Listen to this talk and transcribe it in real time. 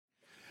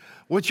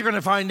What you're going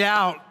to find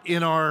out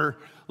in our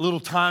little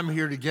time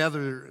here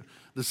together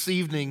this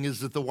evening is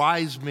that the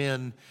wise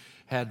men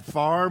had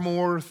far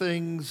more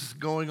things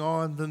going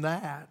on than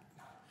that.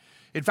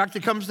 In fact,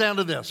 it comes down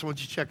to this. I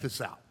want you to check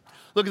this out.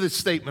 Look at this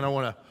statement I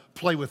want to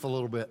play with a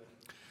little bit.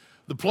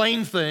 The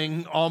plain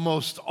thing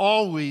almost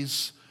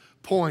always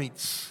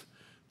points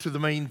to the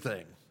main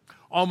thing.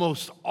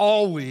 Almost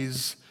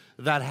always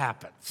that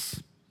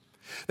happens.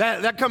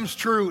 That comes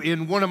true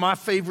in one of my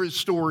favorite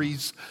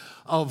stories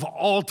of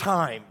all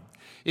time.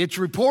 It's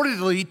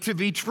reportedly to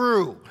be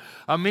true.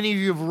 Many of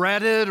you have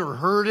read it or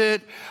heard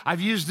it.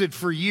 I've used it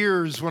for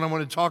years when I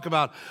want to talk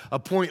about a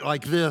point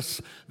like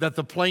this, that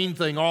the plain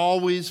thing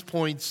always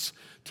points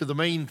to the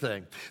main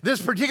thing.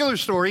 This particular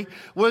story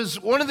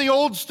was one of the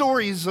old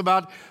stories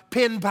about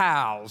pen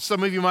pals.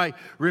 Some of you might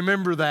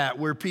remember that,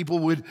 where people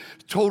would,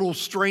 total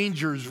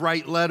strangers,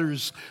 write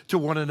letters to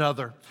one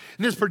another.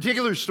 And this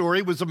particular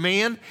story was a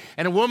man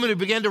and a woman who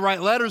began to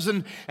write letters,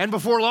 and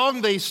before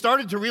long they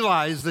started to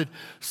realize that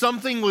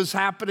something was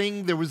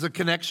happening, there was a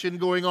connection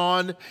going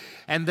on,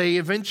 and they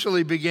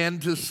eventually began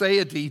to say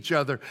it to each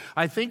other,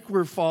 "I think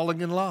we're falling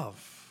in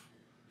love."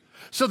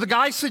 So the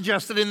guy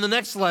suggested in the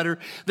next letter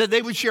that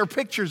they would share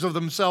pictures of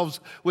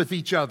themselves with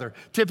each other.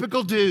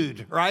 Typical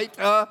dude, right?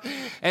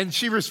 And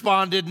she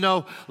responded,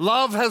 "No,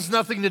 love has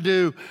nothing to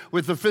do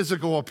with the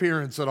physical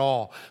appearance at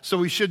all, so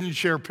we shouldn't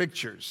share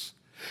pictures."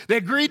 They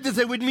agreed that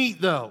they would meet,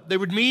 though. They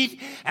would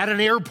meet at an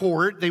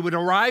airport. They would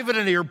arrive at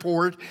an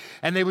airport,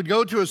 and they would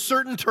go to a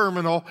certain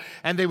terminal,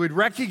 and they would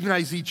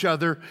recognize each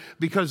other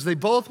because they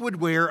both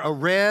would wear a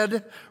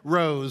red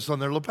rose on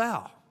their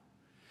lapel.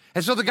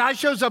 And so the guy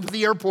shows up at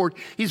the airport.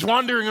 He's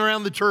wandering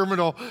around the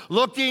terminal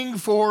looking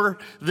for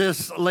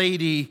this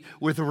lady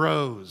with a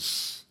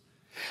rose.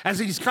 As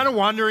he's kind of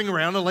wandering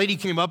around, a lady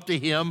came up to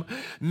him,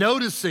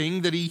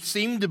 noticing that he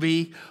seemed to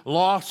be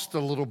lost a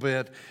little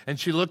bit. And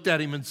she looked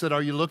at him and said,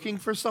 "Are you looking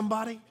for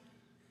somebody?"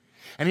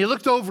 And he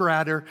looked over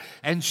at her,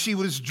 and she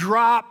was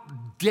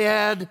drop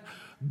dead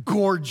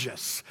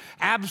gorgeous,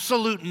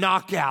 absolute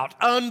knockout,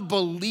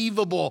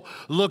 unbelievable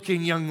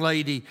looking young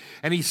lady.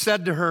 And he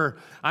said to her,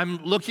 "I'm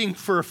looking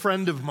for a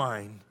friend of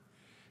mine."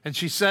 And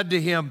she said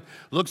to him,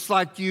 "Looks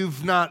like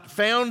you've not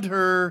found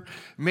her.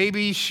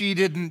 Maybe she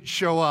didn't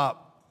show up.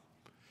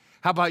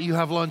 How about you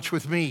have lunch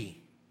with me?"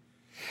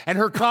 And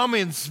her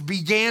comments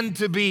began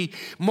to be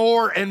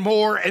more and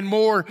more and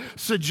more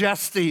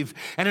suggestive.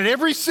 And at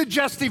every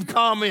suggestive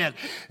comment,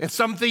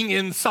 something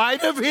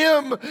inside of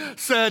him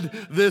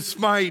said, "This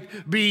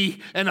might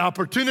be an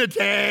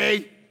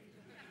opportunity."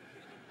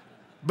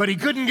 But he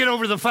couldn't get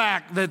over the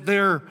fact that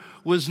there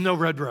was no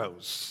red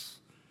rose.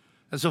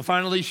 And so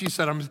finally he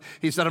said,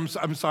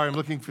 I'm sorry, I'm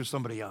looking for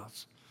somebody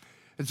else.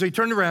 And so he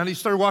turned around, he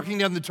started walking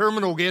down the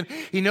terminal again.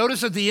 He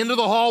noticed at the end of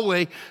the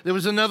hallway, there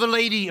was another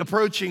lady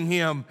approaching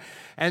him.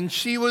 And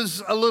she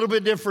was a little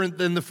bit different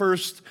than the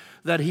first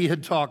that he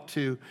had talked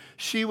to.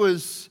 She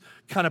was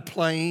kind of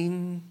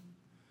plain,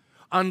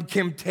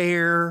 unkempt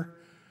hair,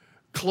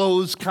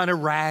 clothes kind of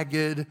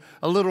ragged,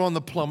 a little on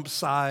the plump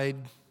side.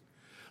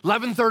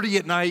 11:30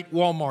 at night,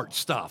 Walmart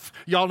stuff.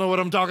 Y'all know what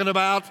I'm talking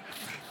about?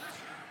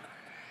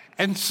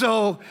 And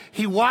so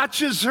he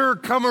watches her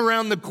come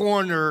around the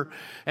corner,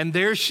 and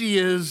there she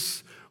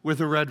is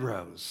with a red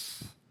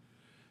rose.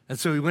 And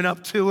so he went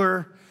up to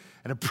her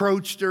and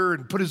approached her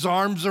and put his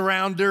arms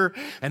around her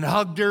and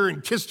hugged her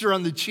and kissed her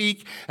on the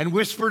cheek and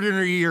whispered in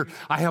her ear,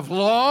 "I have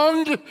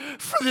longed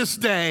for this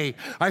day.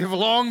 I have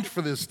longed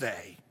for this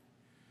day."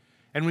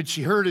 And when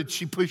she heard it,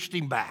 she pushed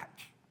him back.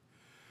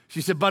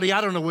 She said, "Buddy,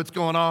 I don't know what's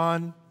going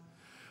on,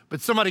 but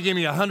somebody gave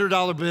me a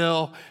 $100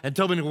 bill and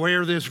told me to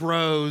wear this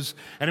rose,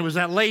 and it was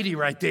that lady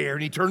right there."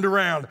 And he turned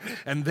around,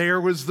 and there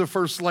was the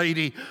first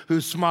lady who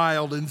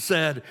smiled and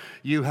said,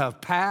 "You have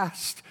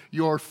passed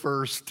your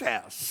first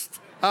test."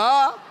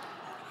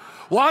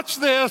 Watch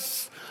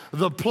this.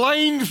 The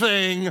plain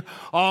thing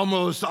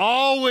almost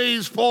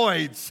always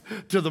points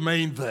to the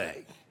main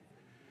thing.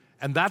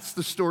 And that's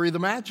the story of the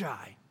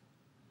Magi.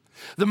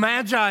 The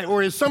Magi,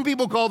 or as some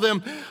people call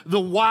them, the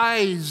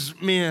wise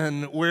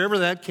men, wherever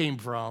that came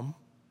from.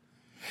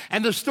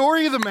 And the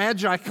story of the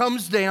Magi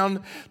comes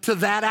down to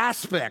that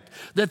aspect,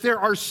 that there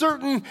are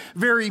certain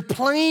very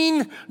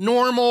plain,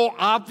 normal,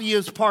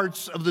 obvious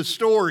parts of the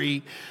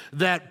story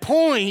that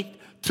point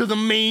to the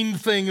main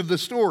thing of the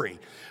story.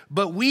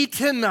 But we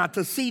tend not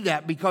to see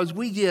that because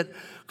we get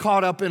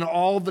caught up in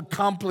all the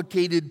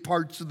complicated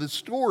parts of the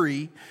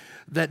story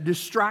that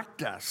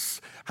distract us.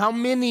 How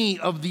many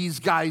of these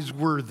guys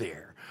were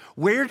there?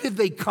 Where did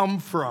they come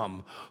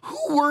from?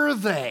 Who were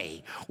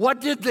they? What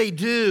did they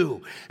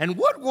do? And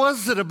what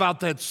was it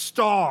about that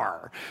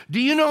star? Do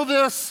you know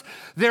this?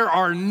 There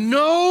are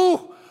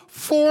no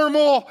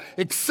formal,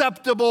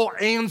 acceptable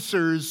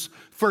answers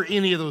for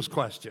any of those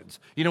questions.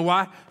 You know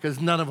why?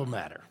 Because none of them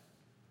matter.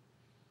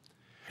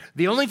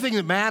 The only thing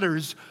that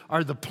matters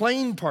are the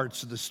plain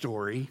parts of the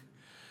story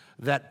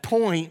that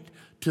point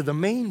to the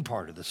main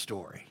part of the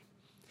story.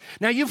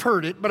 Now, you've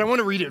heard it, but I want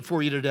to read it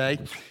for you today.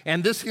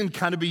 And this can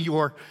kind of be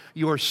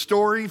your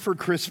story for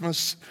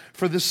Christmas,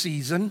 for the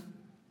season.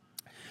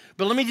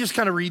 But let me just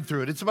kind of read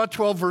through it. It's about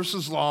 12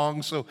 verses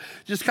long, so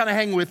just kind of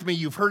hang with me.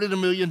 You've heard it a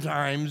million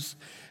times,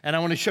 and I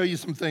want to show you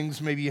some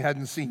things maybe you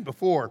hadn't seen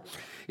before.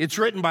 It's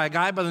written by a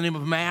guy by the name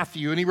of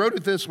Matthew, and he wrote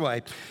it this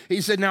way.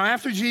 He said, "Now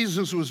after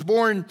Jesus was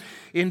born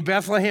in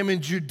Bethlehem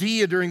in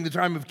Judea during the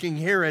time of King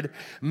Herod,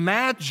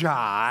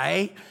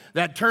 Magi,"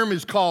 that term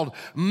is called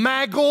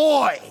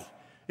magoi.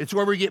 It's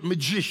where we get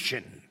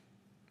magician.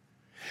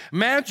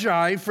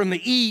 "Magi from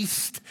the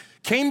east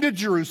came to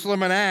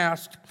Jerusalem and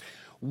asked,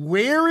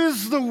 'Where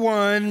is the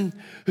one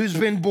who's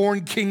been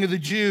born King of the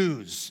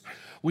Jews?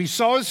 We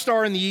saw his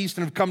star in the east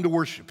and have come to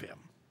worship him.'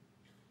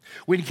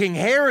 When King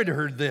Herod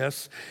heard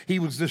this, he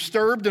was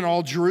disturbed, and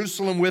all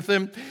Jerusalem with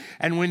him.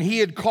 And when he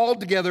had called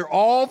together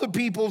all the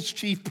people's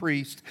chief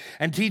priests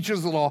and teachers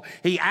of the law,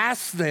 he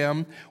asked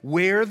them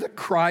where the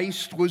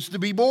Christ was to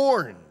be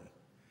born.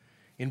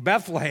 'In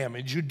Bethlehem,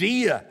 in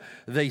Judea,'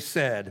 they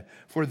said,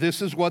 'for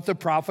this is what the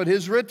prophet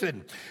has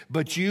written.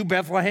 But you,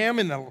 Bethlehem,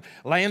 in the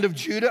land of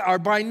Judah, are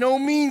by no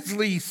means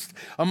least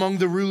among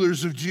the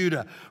rulers of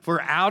Judah.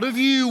 For out of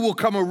you will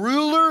come a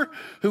ruler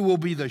who will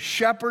be the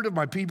shepherd of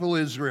my people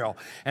Israel.'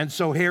 And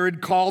so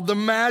Herod called the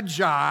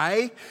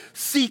Magi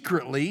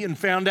secretly and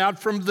found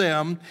out from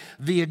them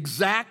the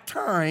exact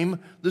time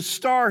the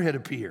star had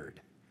appeared.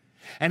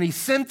 And he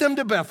sent them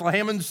to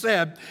Bethlehem and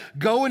said,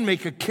 'Go and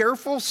make a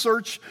careful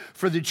search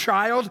for the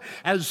child.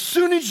 As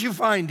soon as you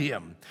find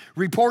him,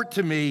 report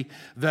to me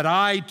that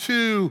I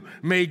too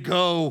may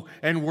go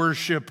and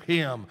worship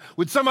him.'"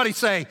 Would somebody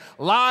say,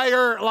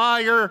 "Liar,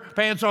 liar,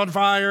 pants on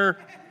fire"?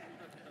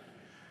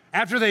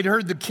 After they'd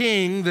heard the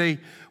king, they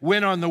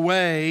went on the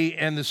way,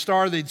 and the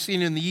star they'd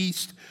seen in the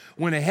east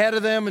went ahead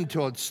of them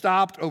until it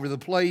stopped over the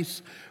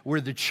place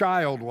where the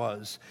child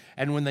was.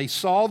 And when they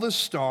saw the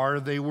star,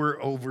 they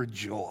were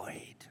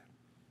overjoyed.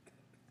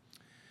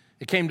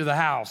 They came to the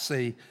house.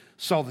 They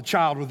saw the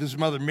child with his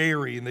mother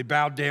Mary, and they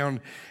bowed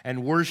down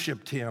and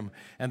worshiped him.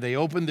 And they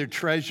opened their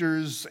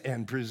treasures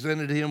and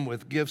presented him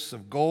with gifts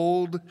of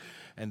gold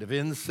and of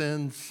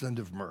incense and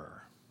of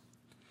myrrh.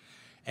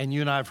 And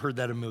you and I have heard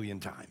that a million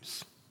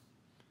times.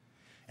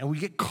 And we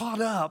get caught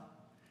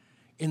up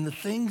in the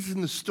things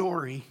in the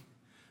story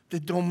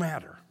that don't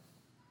matter.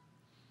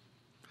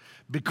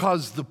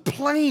 Because the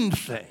plain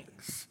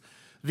things,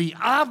 the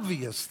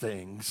obvious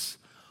things,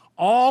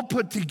 all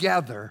put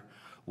together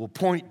will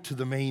point to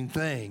the main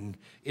thing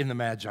in the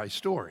Magi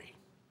story.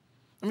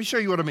 Let me show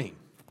you what I mean.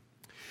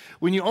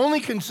 When you only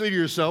consider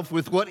yourself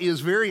with what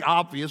is very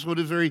obvious, what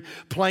is very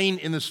plain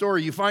in the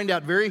story, you find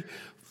out very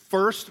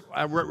first,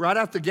 right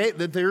out the gate,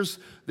 that there's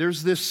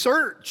this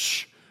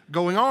search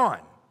going on.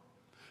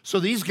 So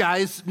these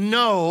guys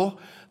know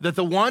that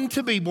the one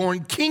to be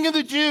born, King of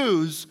the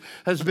Jews,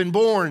 has been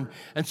born.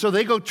 And so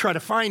they go try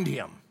to find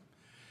him.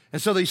 And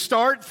so they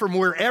start from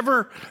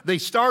wherever they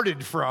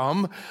started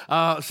from.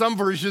 Some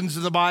versions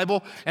of the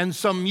Bible and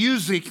some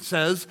music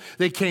says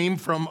they came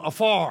from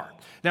afar.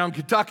 Now in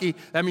Kentucky,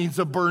 that means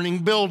a burning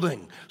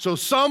building. So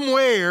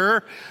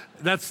somewhere,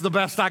 that's the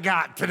best I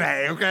got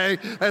today, okay?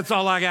 That's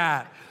all I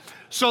got.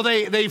 So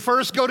they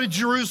first go to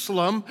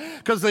Jerusalem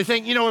because they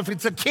think, if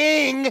it's a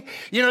king,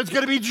 it's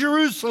going to be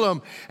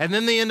Jerusalem. And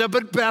then they end up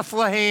at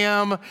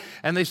Bethlehem,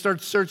 and they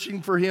start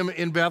searching for him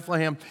in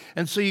Bethlehem.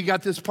 And so you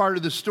got this part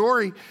of the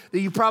story that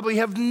you probably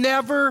have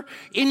never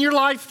in your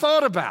life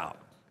thought about,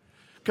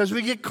 because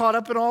we get caught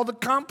up in all the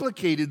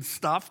complicated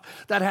stuff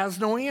that has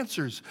no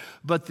answers.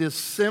 But this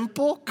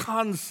simple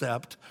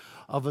concept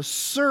of a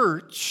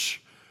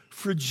search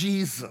for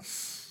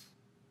Jesus.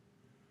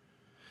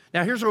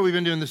 Now, here's what we've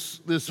been doing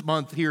this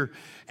month here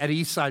at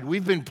Eastside.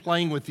 We've been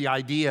playing with the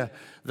idea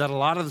that a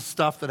lot of the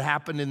stuff that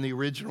happened in the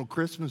original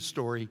Christmas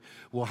story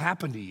will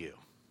happen to you.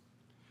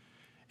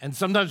 And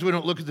sometimes we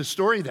don't look at the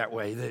story that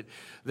way,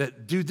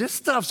 that dude, this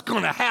stuff's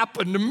going to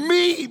happen to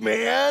me,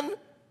 man.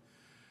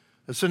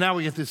 And so now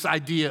we get this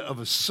idea of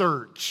a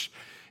search.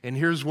 And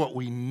here's what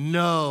we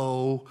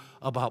know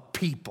about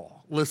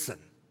people. Listen.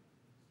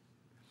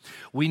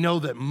 We know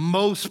that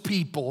most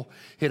people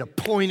hit a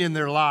point in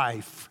their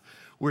life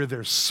where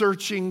they're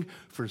searching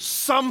for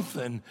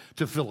something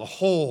to fill a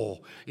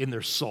hole in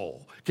their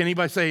soul. Can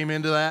anybody say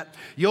amen to that?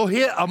 You'll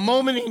hit a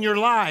moment in your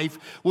life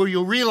where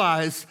you'll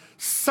realize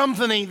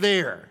something ain't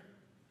there.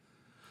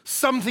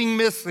 Something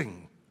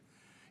missing.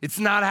 It's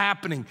not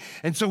happening.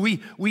 And so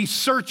we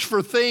search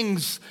for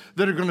things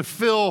that are going to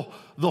fill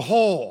the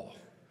hole.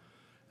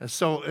 And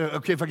so,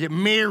 okay, if I get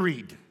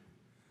married,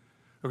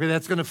 okay,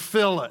 that's going to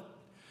fill it.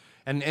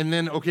 And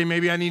then, okay,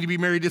 maybe I need to be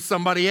married to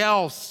somebody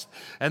else,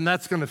 and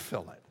that's going to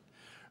fill it.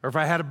 Or if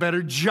I had a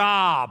better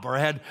job, or I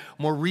had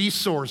more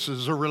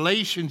resources, or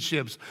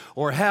relationships,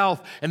 or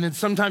health. And then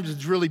sometimes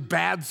it's really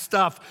bad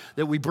stuff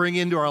that we bring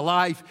into our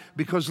life,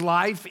 because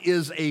life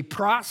is a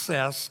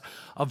process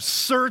of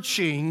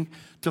searching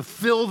to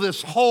fill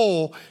this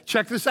hole.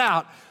 Check this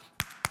out.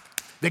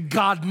 That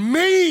God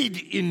made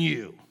in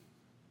you.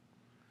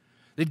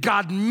 That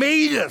God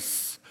made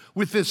us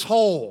with this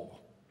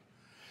hole.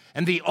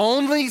 And the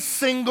only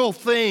single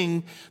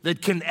thing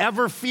that can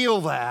ever feel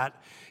that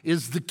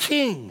is the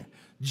King,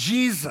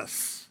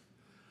 Jesus.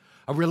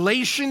 A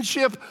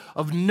relationship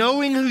of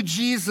knowing who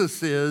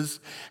Jesus is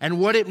and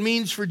what it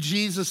means for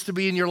Jesus to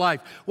be in your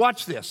life.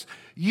 Watch this.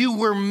 You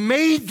were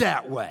made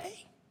that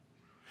way.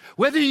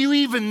 Whether you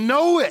even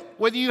know it,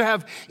 whether you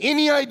have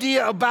any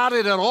idea about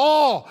it at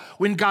all,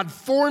 when God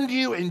formed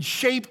you and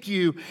shaped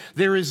you,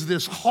 there is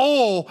this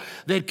hole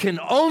that can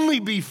only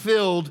be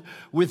filled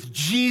with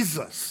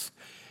Jesus.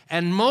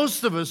 And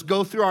most of us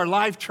go through our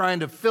life trying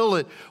to fill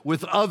it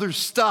with other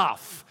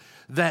stuff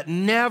that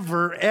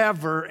never,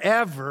 ever,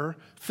 ever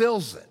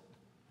fills it.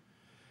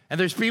 And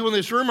there's people in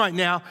this room right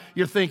now,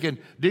 you're thinking,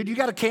 dude, you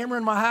got a camera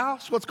in my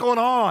house? What's going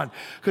on?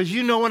 Because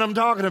you know what I'm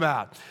talking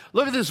about.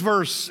 Look at this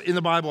verse in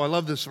the Bible. I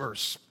love this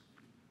verse.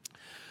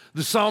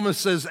 The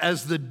psalmist says,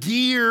 as the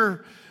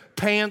deer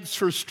pants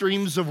for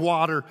streams of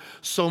water,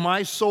 so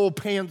my soul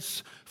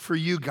pants for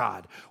you,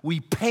 God. We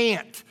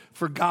pant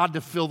for God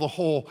to fill the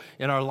hole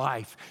in our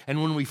life.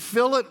 And when we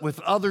fill it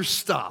with other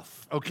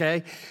stuff,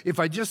 okay? If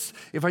I just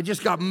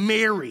got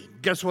married,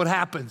 guess what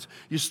happens?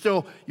 You're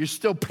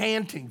still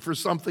panting for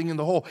something in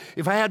the hole.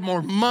 If I had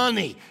more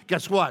money,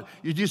 guess what?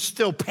 You're just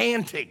still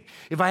panting.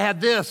 If I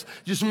had this,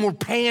 just more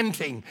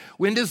panting.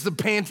 When does the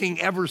panting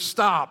ever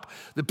stop?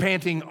 The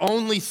panting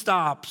only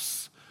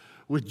stops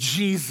with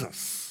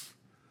Jesus.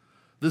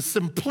 The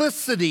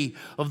simplicity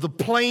of the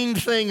plain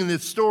thing in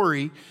this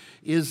story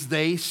is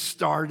they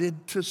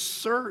started to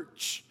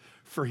search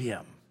for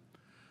him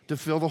to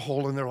fill the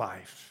hole in their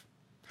life.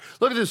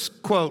 Look at this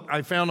quote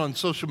I found on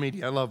social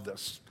media. I love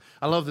this.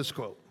 I love this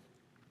quote.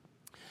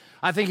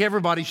 I think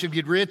everybody should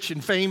get rich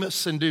and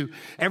famous and do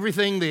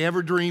everything they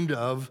ever dreamed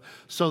of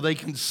so they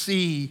can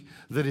see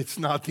that it's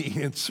not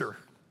the answer.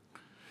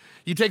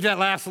 You take that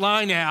last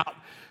line out.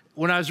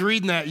 When I was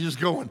reading that, you're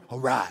just going, all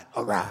right,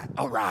 all right,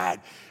 all right.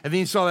 And then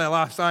you saw that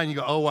last line, you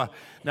go, oh, wow.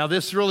 Now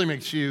this really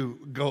makes you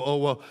go, oh,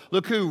 well,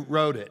 look who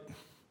wrote it.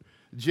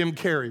 Jim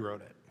Carrey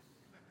wrote it.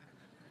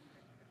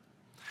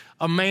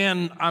 A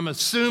man, I'm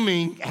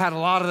assuming, had a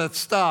lot of that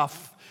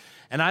stuff,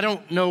 and I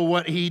don't know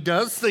what he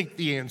does think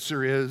the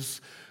answer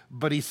is,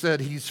 but he said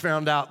he's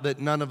found out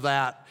that none of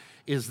that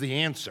is the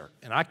answer.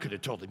 And I could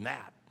have told him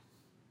that.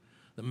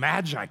 The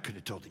Magi could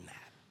have told him that.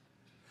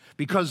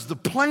 Because the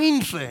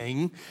plain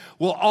thing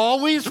will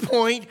always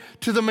point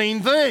to the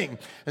main thing.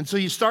 And so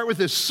you start with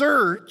this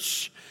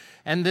search,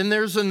 and then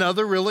there's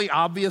another really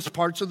obvious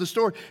parts of the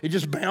story. It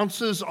just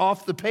bounces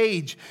off the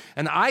page,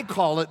 and I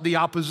call it the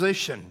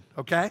opposition,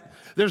 okay?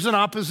 There's an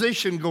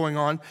opposition going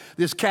on.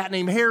 This cat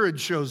named Herod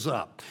shows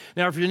up.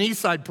 Now, if you're an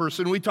Eastside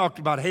person, we talked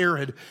about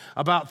Herod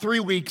about 3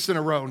 weeks in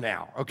a row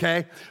now,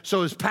 okay?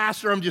 So as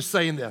pastor, I'm just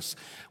saying this.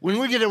 When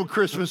we get into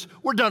Christmas,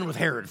 we're done with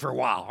Herod for a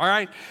while, all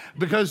right?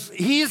 Because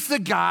he's the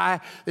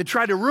guy that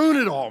tried to ruin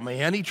it all,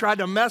 man. He tried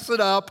to mess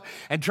it up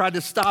and tried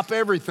to stop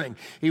everything.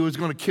 He was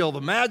going to kill the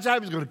Magi. He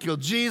was going to kill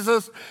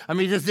Jesus. I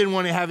mean, he just didn't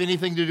want to have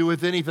anything to do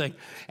with anything.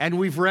 And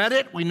we've read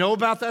it. We know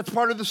about that's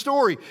part of the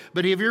story.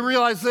 But have you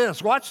realized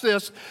this? Watch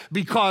this.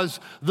 Because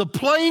the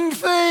plain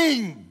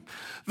thing,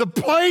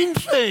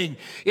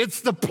 it's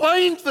the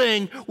plain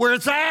thing where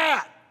it's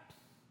at.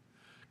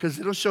 Because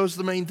it'll show us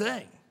the main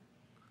thing.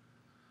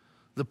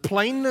 The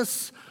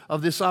plainness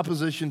of this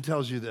opposition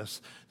tells you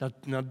this.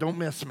 Now don't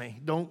miss me.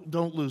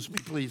 Don't lose me,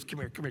 please. Come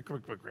here.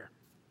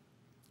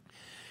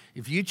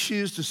 If you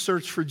choose to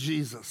search for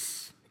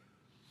Jesus,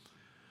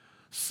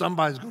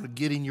 somebody's going to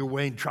get in your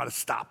way and try to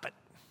stop it.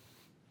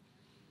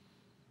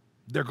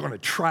 They're going to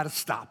try to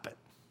stop it.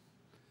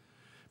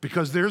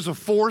 Because there's a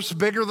force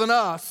bigger than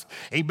us.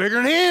 Ain't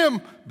bigger than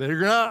him, bigger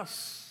than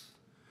us.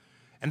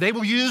 And they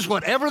will use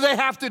whatever they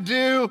have to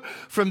do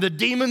from the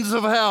demons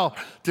of hell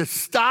to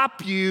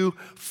stop you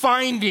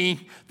finding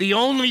the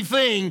only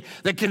thing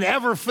that can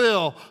ever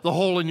fill the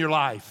hole in your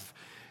life.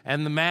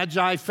 And the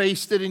Magi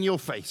faced it, and you'll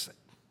face it.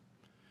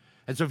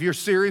 And so if you're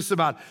serious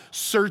about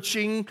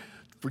searching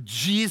for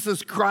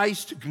Jesus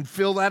Christ who can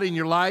fill that in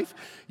your life,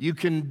 you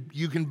can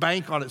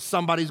bank on it.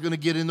 Somebody's going to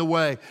get in the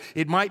way.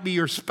 It might be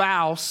your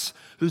spouse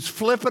who's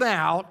flipping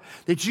out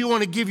that you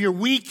want to give your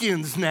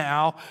weekends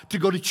now to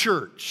go to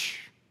church.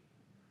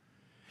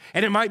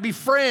 And it might be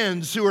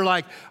friends who are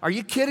like, are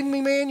you kidding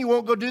me, man? You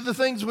won't go do the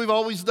things we've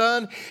always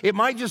done? It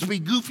might just be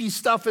goofy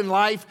stuff in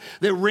life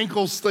that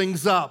wrinkles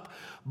things up.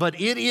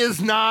 But it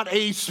is not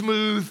a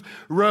smooth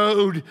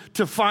road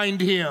to find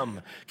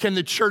him. Can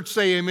the church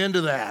say amen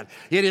to that?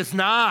 It is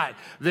not.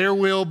 There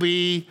will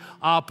be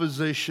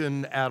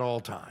opposition at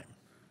all time.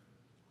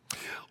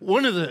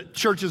 One of the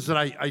churches that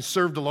I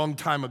served a long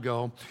time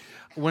ago,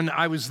 when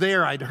I was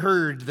there, I'd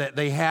heard that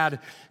they had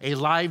a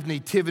live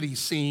nativity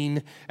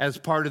scene as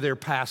part of their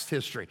past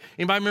history.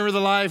 Anybody remember the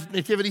live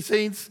nativity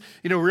scenes?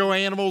 You know, real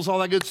animals, all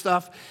that good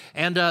stuff.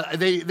 And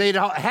they'd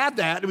had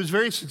that. It was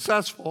very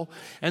successful.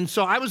 And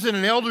so I was in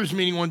an elders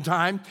meeting one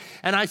time,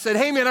 and I said,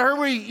 hey, man, I heard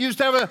we used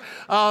to have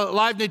a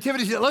live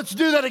nativity scene. Let's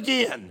do that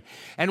again.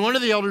 And one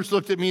of the elders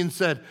looked at me and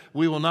said,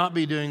 we will not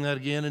be doing that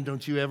again, and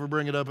don't you ever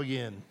bring it up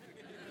again.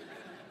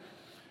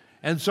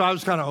 And so I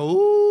was kind of,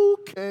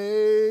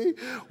 okay,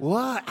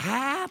 what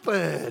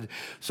happened?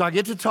 So I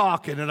get to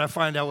talking and I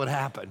find out what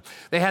happened.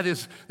 They had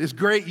this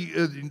great,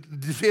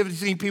 you've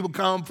seen people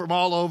come from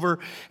all over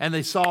and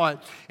they saw it.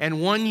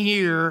 And one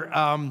year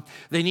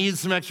they needed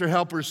some extra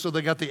helpers, so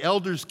they got the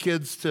elders'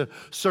 kids to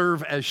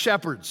serve as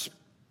shepherds.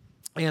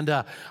 And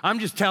I'm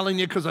just telling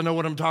you because I know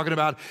what I'm talking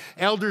about.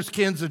 Elders'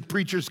 kids and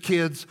preachers'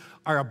 kids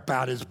are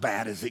about as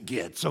bad as it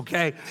gets,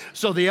 okay?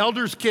 So the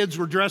elders' kids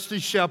were dressed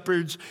as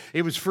shepherds.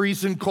 It was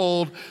freezing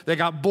cold. They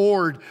got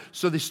bored.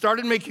 So they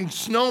started making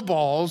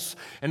snowballs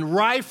and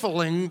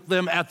rifling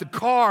them at the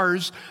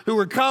cars who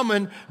were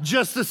coming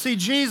just to see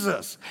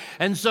Jesus.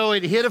 And so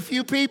it hit a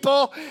few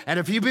people, and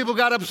a few people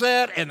got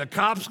upset, and the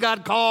cops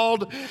got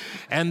called,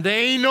 and there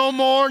ain't no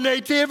more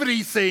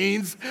nativity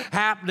scenes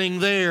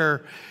happening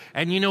there.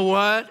 And you know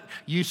what?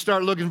 You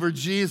start looking for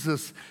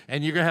Jesus,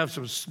 and you're going to have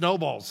some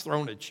snowballs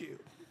thrown at you.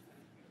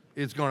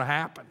 It's going to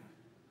happen.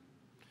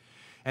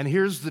 And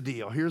here's the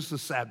deal. Here's the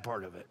sad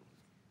part of it.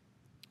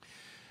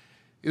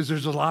 Is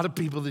there's a lot of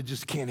people that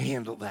just can't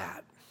handle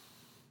that.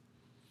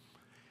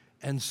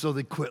 And so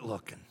they quit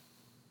looking.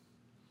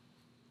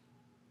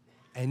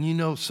 And you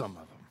know some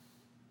of them.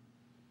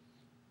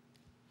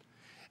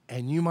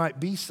 And you might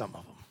be some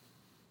of them.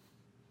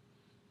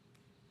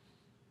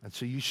 And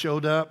so you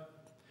showed up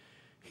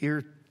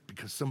here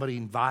because somebody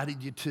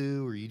invited you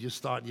to, or you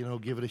just thought,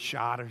 give it a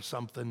shot or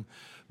something.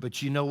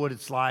 But you know what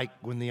it's like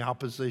when the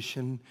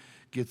opposition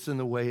gets in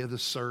the way of the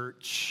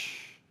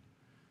search.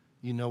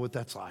 You know what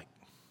that's like.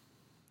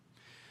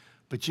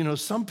 But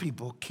some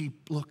people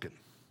keep looking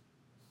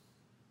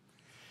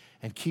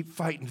and keep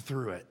fighting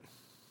through it.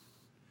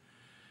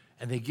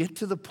 And they get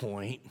to the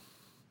point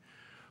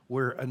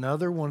where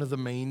another one of the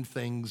main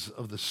things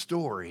of the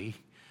story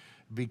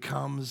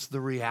becomes the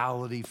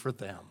reality for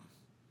them.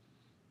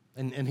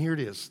 And here it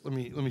is. Let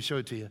me show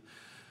it to you.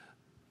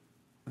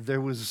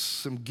 There was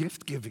some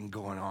gift giving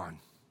going on.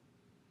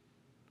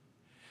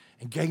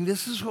 And gang,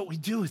 this is what we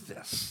do with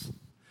this.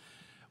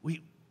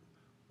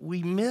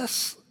 We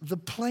miss the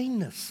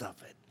plainness of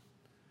it.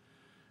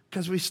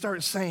 Because we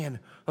start saying,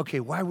 okay,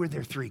 why were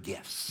there 3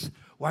 gifts?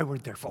 Why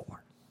weren't there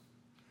 4?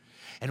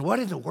 And what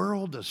in the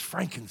world does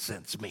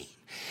frankincense mean?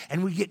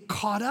 And we get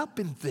caught up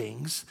in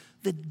things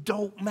that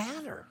don't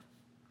matter.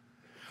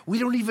 We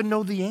don't even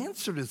know the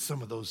answer to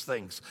some of those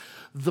things.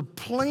 The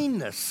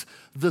plainness,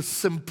 the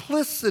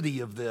simplicity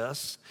of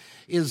this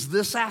is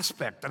this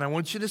aspect, and I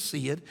want you to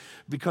see it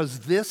because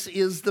this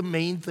is the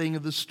main thing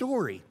of the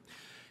story.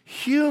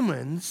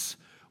 Humans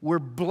were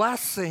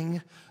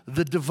blessing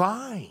the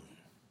divine.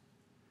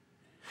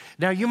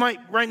 Now, you might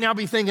right now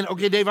be thinking,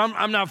 okay, Dave,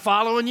 I'm not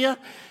following you,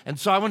 and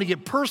so I want to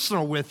get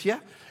personal with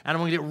you, and I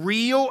want to get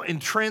real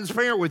and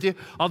transparent with you,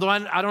 although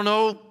I don't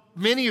know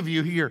many of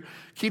you here.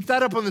 Keep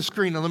that up on the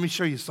screen and let me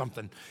show you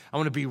something. I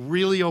want to be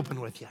really open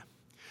with you.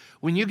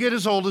 When you get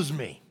as old as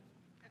me,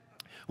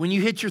 when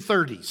you hit your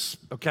 30s,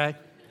 okay,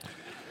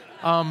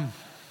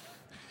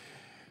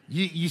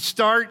 you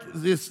start,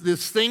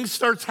 this thing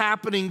starts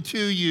happening to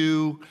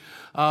you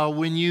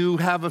when you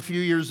have a few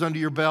years under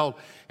your belt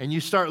and you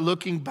start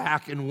looking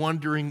back and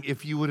wondering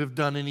if you would have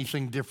done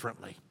anything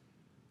differently.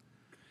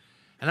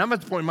 And I'm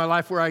at the point in my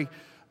life where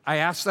I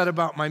ask that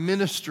about my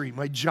ministry,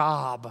 my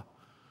job,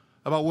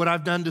 about what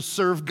I've done to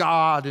serve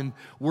God and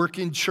work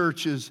in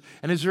churches.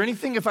 And is there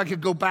anything if I could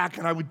go back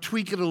and I would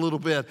tweak it a little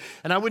bit?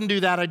 And I wouldn't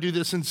do that, I'd do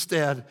this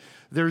instead.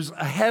 There's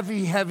a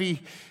heavy,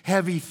 heavy,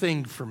 heavy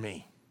thing for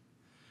me.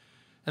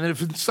 And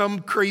if in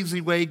some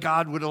crazy way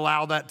God would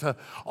allow that to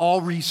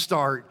all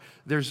restart,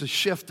 there's a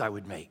shift I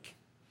would make.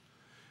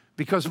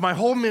 Because my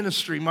whole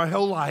ministry, my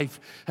whole life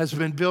has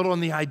been built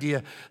on the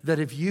idea that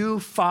if you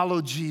follow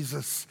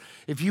Jesus,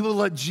 if you will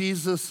let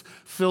Jesus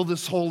fill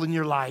this hole in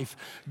your life,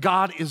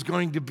 God is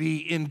going to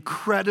be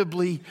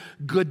incredibly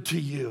good to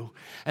you.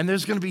 And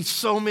there's going to be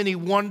so many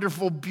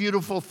wonderful,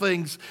 beautiful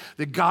things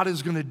that God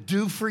is going to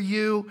do for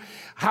you.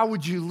 How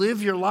would you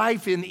live your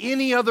life in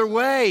any other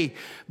way?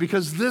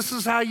 Because this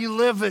is how you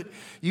live it.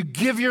 You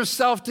give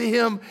yourself to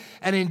Him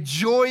and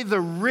enjoy the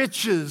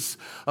riches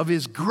of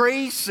His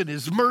grace and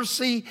His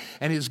mercy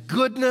and His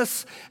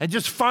goodness, and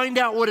just find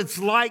out what it's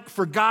like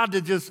for God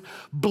to just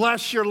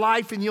bless your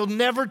life, and you'll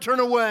never turn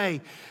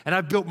away. And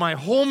I've built my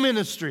whole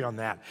ministry on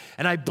that,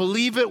 and I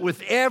believe it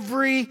with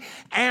every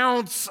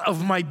ounce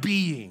of my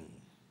being.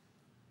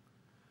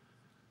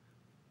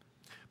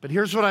 But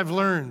here's what I've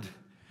learned,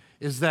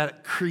 is that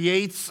it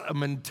creates a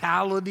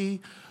mentality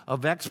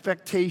of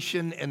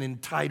expectation and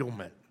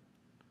entitlement.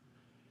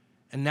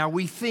 And now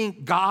we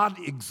think God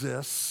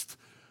exists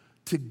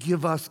to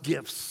give us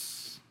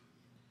gifts,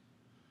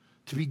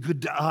 to be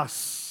good to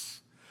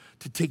us,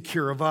 to take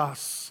care of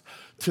us,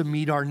 to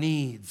meet our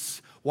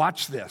needs.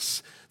 Watch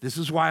this. This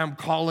is why I'm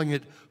calling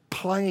it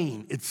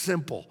plain. It's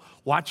simple.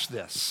 Watch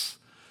this.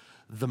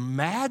 The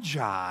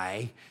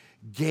Magi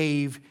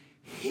gave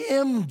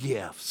Him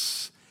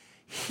gifts.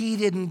 He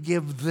didn't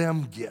give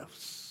them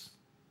gifts.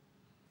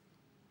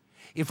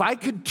 If I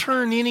could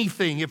turn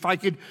anything, if I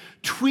could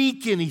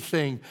tweak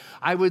anything,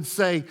 I would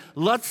say,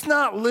 let's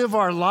not live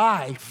our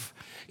life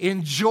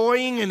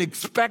enjoying and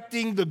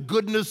expecting the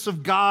goodness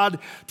of God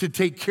to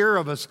take care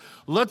of us.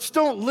 Let's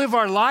don't live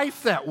our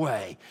life that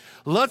way.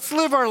 Let's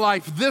live our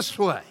life this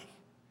way,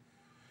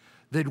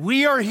 that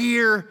we are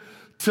here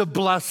to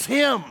bless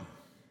Him,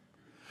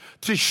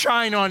 to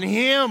shine on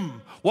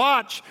Him.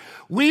 Watch,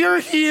 we are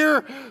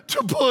here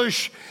to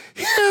push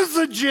His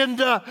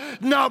agenda,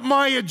 not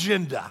my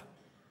agenda.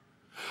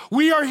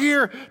 We are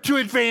here to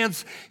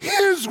advance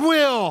His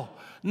will,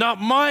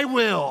 not my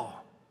will.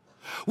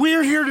 We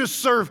are here to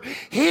serve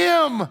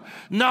Him,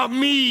 not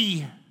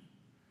me.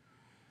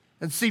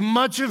 And see,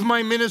 much of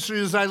my ministry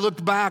as I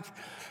look back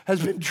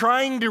has been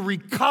trying to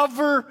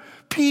recover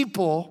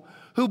people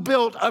who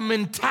built a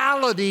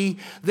mentality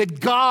that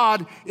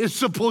God is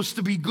supposed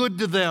to be good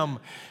to them.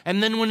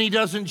 And then when He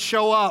doesn't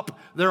show up,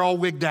 they're all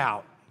wigged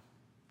out.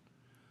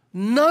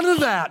 None of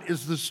that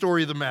is the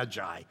story of the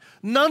Magi.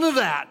 None of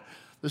that.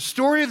 The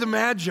story of the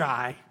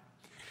Magi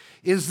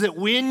is that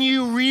when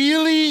you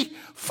really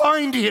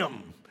find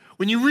Him,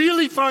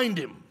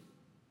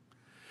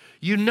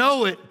 you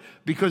know it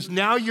because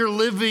now you're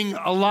living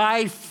a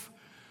life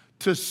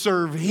to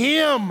serve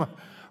Him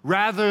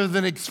rather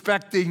than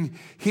expecting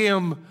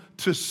Him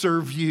to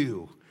serve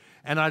you.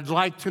 And I'd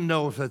like to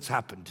know if that's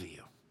happened to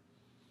you.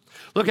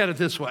 Look at it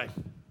this way.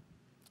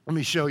 Let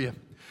me show you.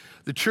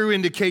 The true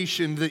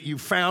indication that you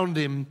found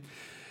Him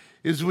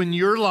is when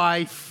your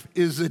life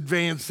is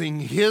advancing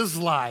His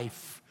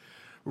life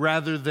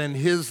rather than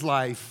His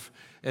life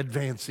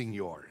advancing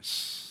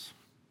yours.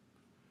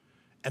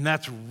 And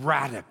that's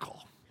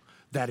radical.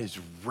 That is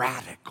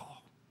radical.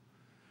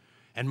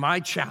 And my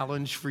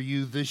challenge for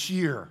you this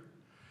year,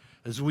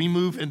 as we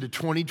move into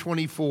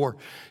 2024,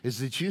 is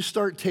that you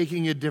start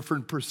taking a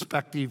different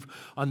perspective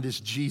on this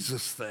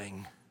Jesus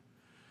thing.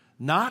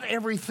 Not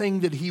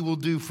everything that He will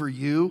do for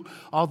you,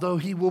 although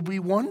He will be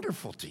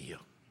wonderful to you.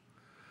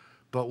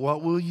 But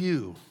what will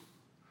you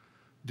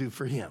do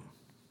for Him?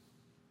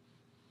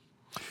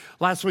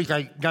 Last week,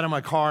 I got in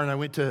my car and I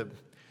went to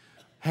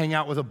hang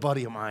out with a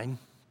buddy of mine.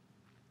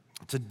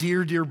 It's a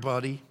dear, dear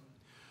buddy,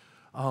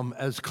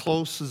 as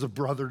close as a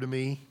brother to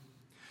me.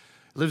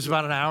 Lives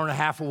about an hour and a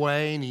half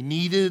away, and he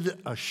needed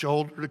a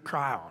shoulder to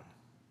cry on.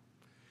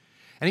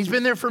 And he's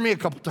been there for me a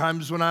couple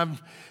times when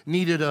I've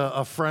needed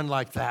a friend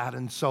like that.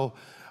 And so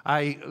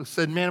I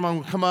said, man, I'm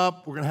going to come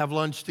up. We're going to have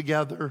lunch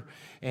together.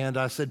 And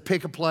I said,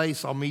 pick a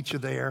place. I'll meet you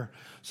there.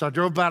 So I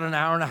drove about an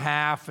hour and a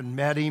half and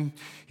met him.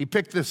 He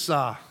picked this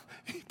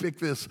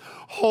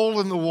hole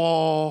in the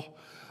wall,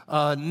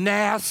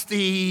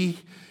 nasty.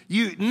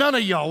 None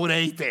of y'all would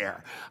eat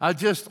there.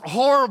 Just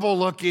horrible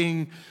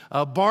looking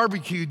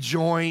barbecue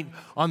joint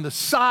on the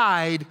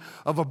side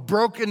of a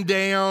broken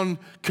down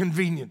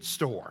convenience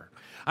store.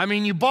 I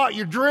mean, you bought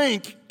your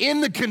drink in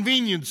the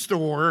convenience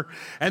store,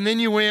 and then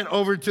you went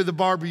over to the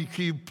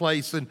barbecue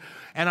place, and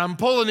I'm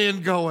pulling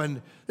in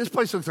going, this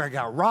place looks like I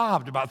got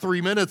robbed about 3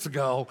 minutes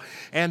ago,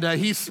 and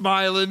he's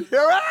smiling.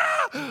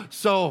 Hurrah!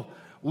 So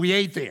we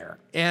ate there,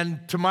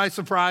 and to my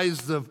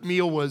surprise, the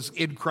meal was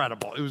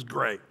incredible. It was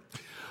great.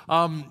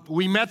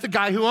 We met the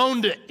guy who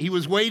owned it. He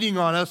was waiting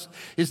on us.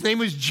 His name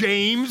was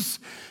James.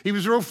 He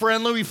was real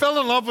friendly. We fell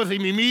in love with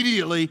him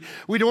immediately.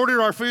 We'd ordered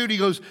our food. He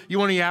goes, you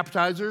want any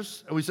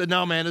appetizers? And we said,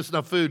 no, man, it's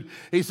enough food.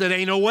 He said,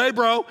 ain't no way,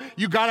 bro.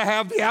 You got to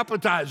have the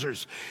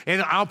appetizers,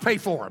 and I'll pay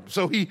for them.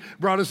 So he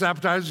brought us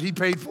appetizers. He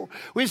paid for them.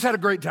 We just had a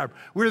great time.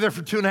 We were there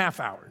for 2.5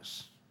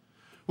 hours.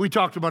 We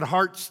talked about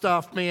heart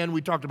stuff, man.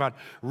 We talked about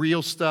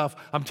real stuff.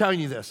 I'm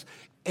telling you this,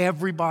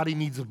 everybody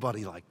needs a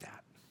buddy like that.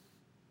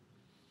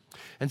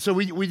 And so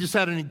we just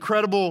had an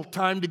incredible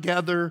time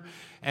together,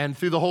 and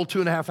through the whole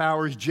 2.5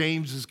 hours,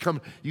 James is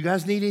coming. You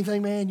guys need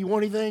anything, man? You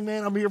want anything,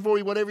 man? I'm here for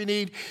you, whatever you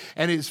need.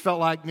 And it just felt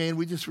like, man,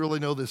 we just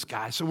really know this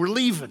guy. So we're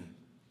leaving.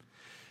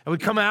 And we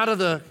come out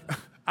of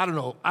I don't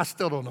know, I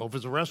still don't know if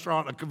it's a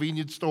restaurant, a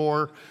convenience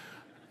store.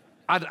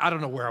 I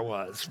don't know where I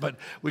was, but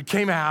we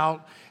came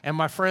out, and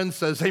my friend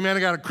says, hey, man,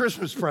 I got a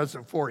Christmas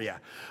present for you.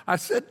 I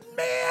said,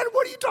 man,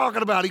 what are you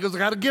talking about? He goes, I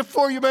got a gift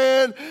for you,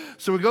 man.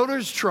 So we go to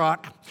his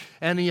truck,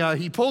 and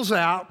he pulls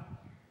out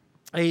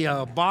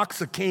a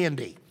box of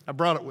candy. I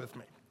brought it with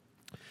me.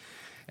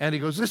 And he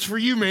goes, this is for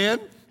you,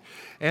 man.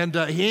 And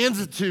he hands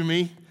it to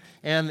me,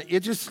 and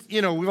it just,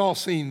 we've all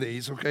seen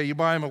these, okay? You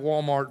buy them at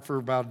Walmart for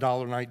about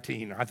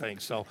 $1.19, I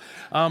think. So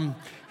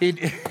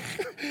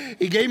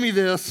he gave me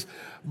this.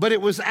 But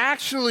it was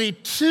actually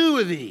 2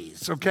 of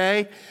these,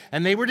 okay?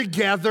 And they were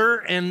together,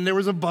 and there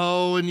was a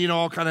bow and,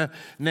 all kind of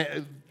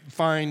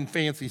fine,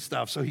 fancy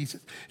stuff. So he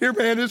said, here,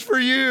 man, it's for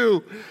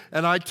you.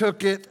 And I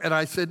took it, and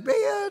I said,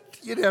 man,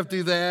 you didn't have to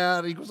do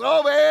that. He goes,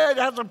 oh, man,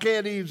 have some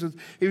candy.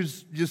 He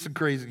was just a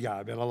crazy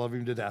guy, man. I love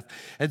him to death.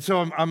 And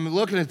so I'm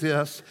looking at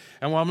this,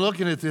 and while I'm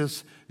looking at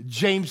this,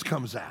 James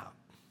comes out.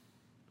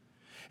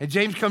 And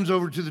James comes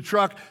over to the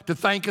truck to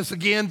thank us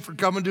again for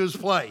coming to his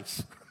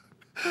place.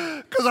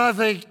 Because I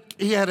think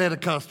he hadn't had a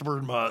customer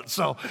in months.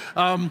 So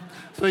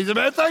he said,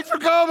 man, thanks for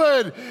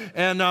coming.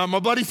 And my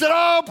buddy said,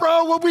 oh,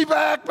 bro, we'll be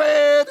back,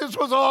 man. This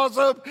was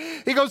awesome.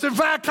 He goes, in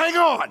fact, hang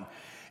on.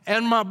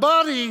 And my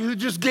buddy, who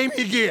just gave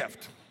me a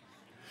gift,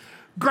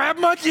 grabbed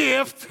my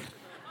gift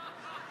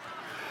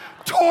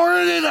tore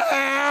it in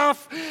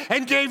half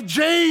and gave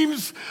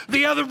James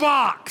the other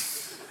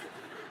box.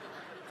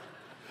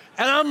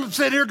 And I'm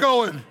sitting here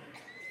going,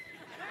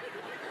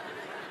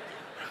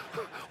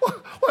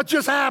 what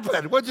just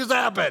happened? What just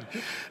happened?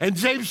 And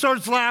James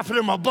starts laughing,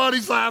 and my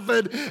buddy's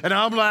laughing, and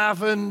I'm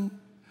laughing.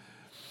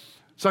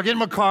 So I get in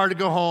my car to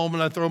go home,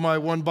 and I throw my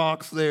one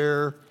box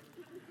there.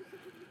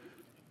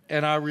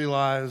 And I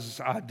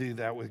realize I do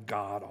that with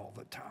God all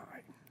the time.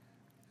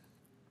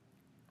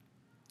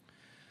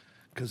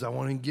 Because I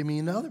want him to give me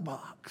another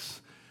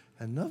box,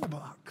 another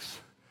box,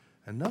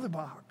 another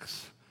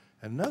box,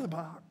 another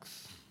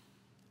box.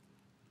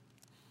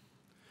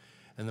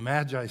 And the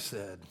Magi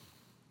said,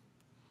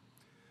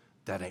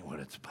 that ain't what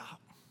it's about.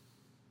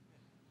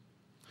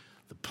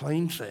 The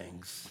plain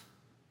things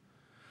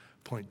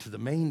point to the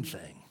main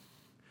thing.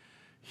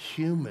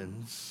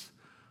 Humans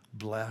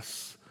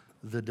bless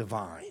the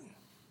divine,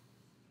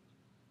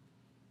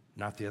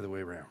 not the other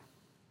way around.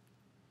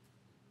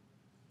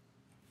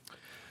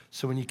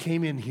 So when you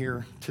came in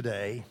here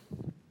today,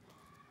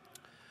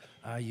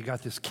 you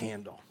got this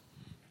candle,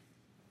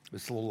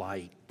 this little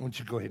light. Why don't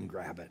you go ahead and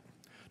grab it?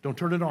 Don't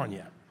turn it on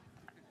yet.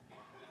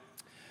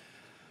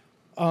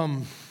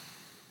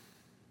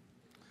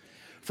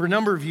 For a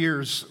number of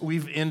years,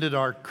 we've ended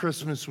our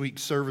Christmas week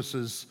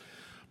services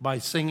by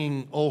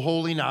singing "O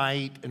Holy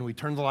Night," and we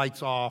turn the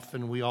lights off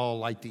and we all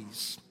light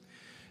these.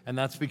 And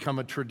that's become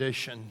a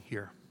tradition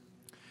here.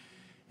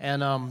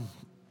 And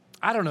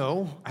I don't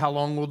know how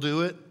long we'll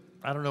do it.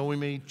 I don't know, we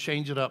may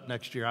change it up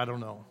next year, I don't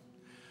know.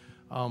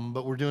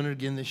 But we're doing it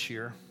again this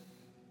year.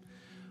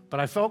 But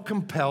I felt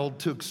compelled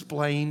to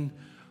explain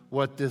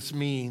what this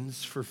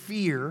means for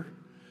fear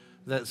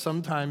that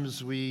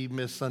sometimes we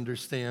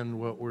misunderstand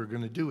what we're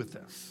going to do with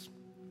this.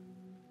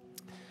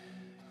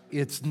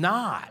 It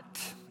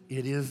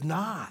is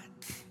not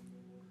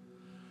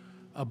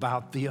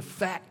about the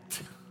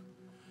effect,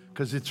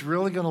 because it's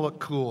really going to look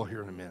cool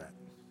here in a minute.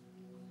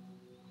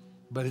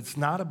 But it's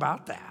not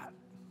about that.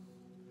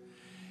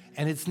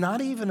 And it's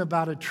not even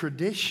about a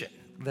tradition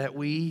that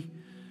we,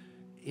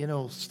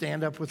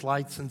 stand up with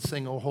lights and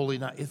sing "O Holy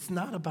Night." It's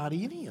not about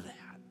any of that.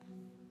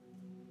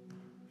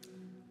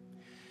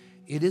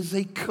 It is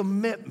a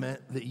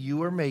commitment that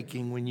you are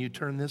making when you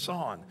turn this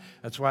on.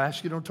 That's why I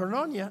ask you, don't turn it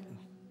on yet.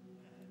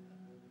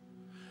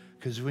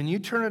 Because when you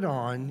turn it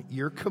on,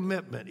 your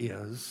commitment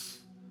is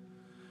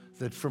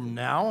that from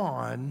now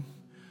on,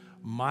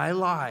 my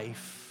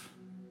life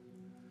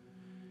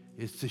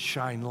is to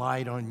shine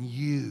light on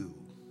you.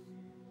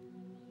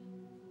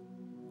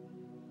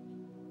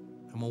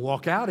 I'm going to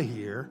walk out of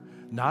here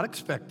not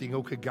expecting,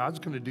 okay, God's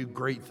going to do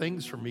great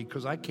things for me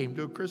because I came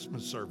to a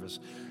Christmas service.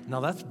 Now,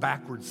 that's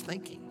backwards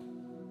thinking.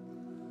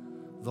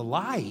 The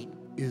light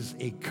is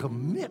a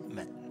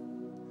commitment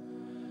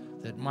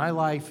that my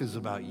life is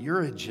about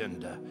your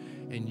agenda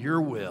and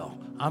your will.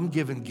 I'm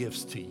giving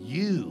gifts to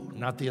you,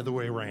 not the other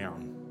way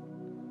around.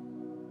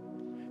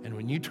 And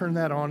when you turn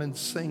that on and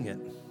sing it,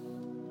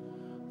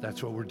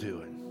 that's what we're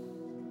doing.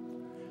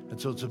 And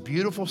so it's a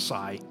beautiful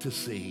sight to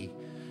see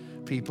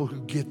people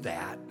who get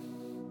that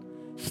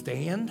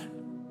stand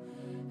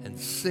and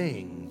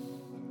sing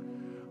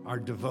our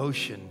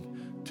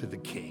devotion to the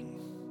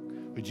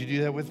King. Would you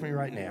do that with me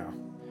right now?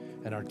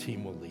 And our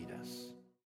team will lead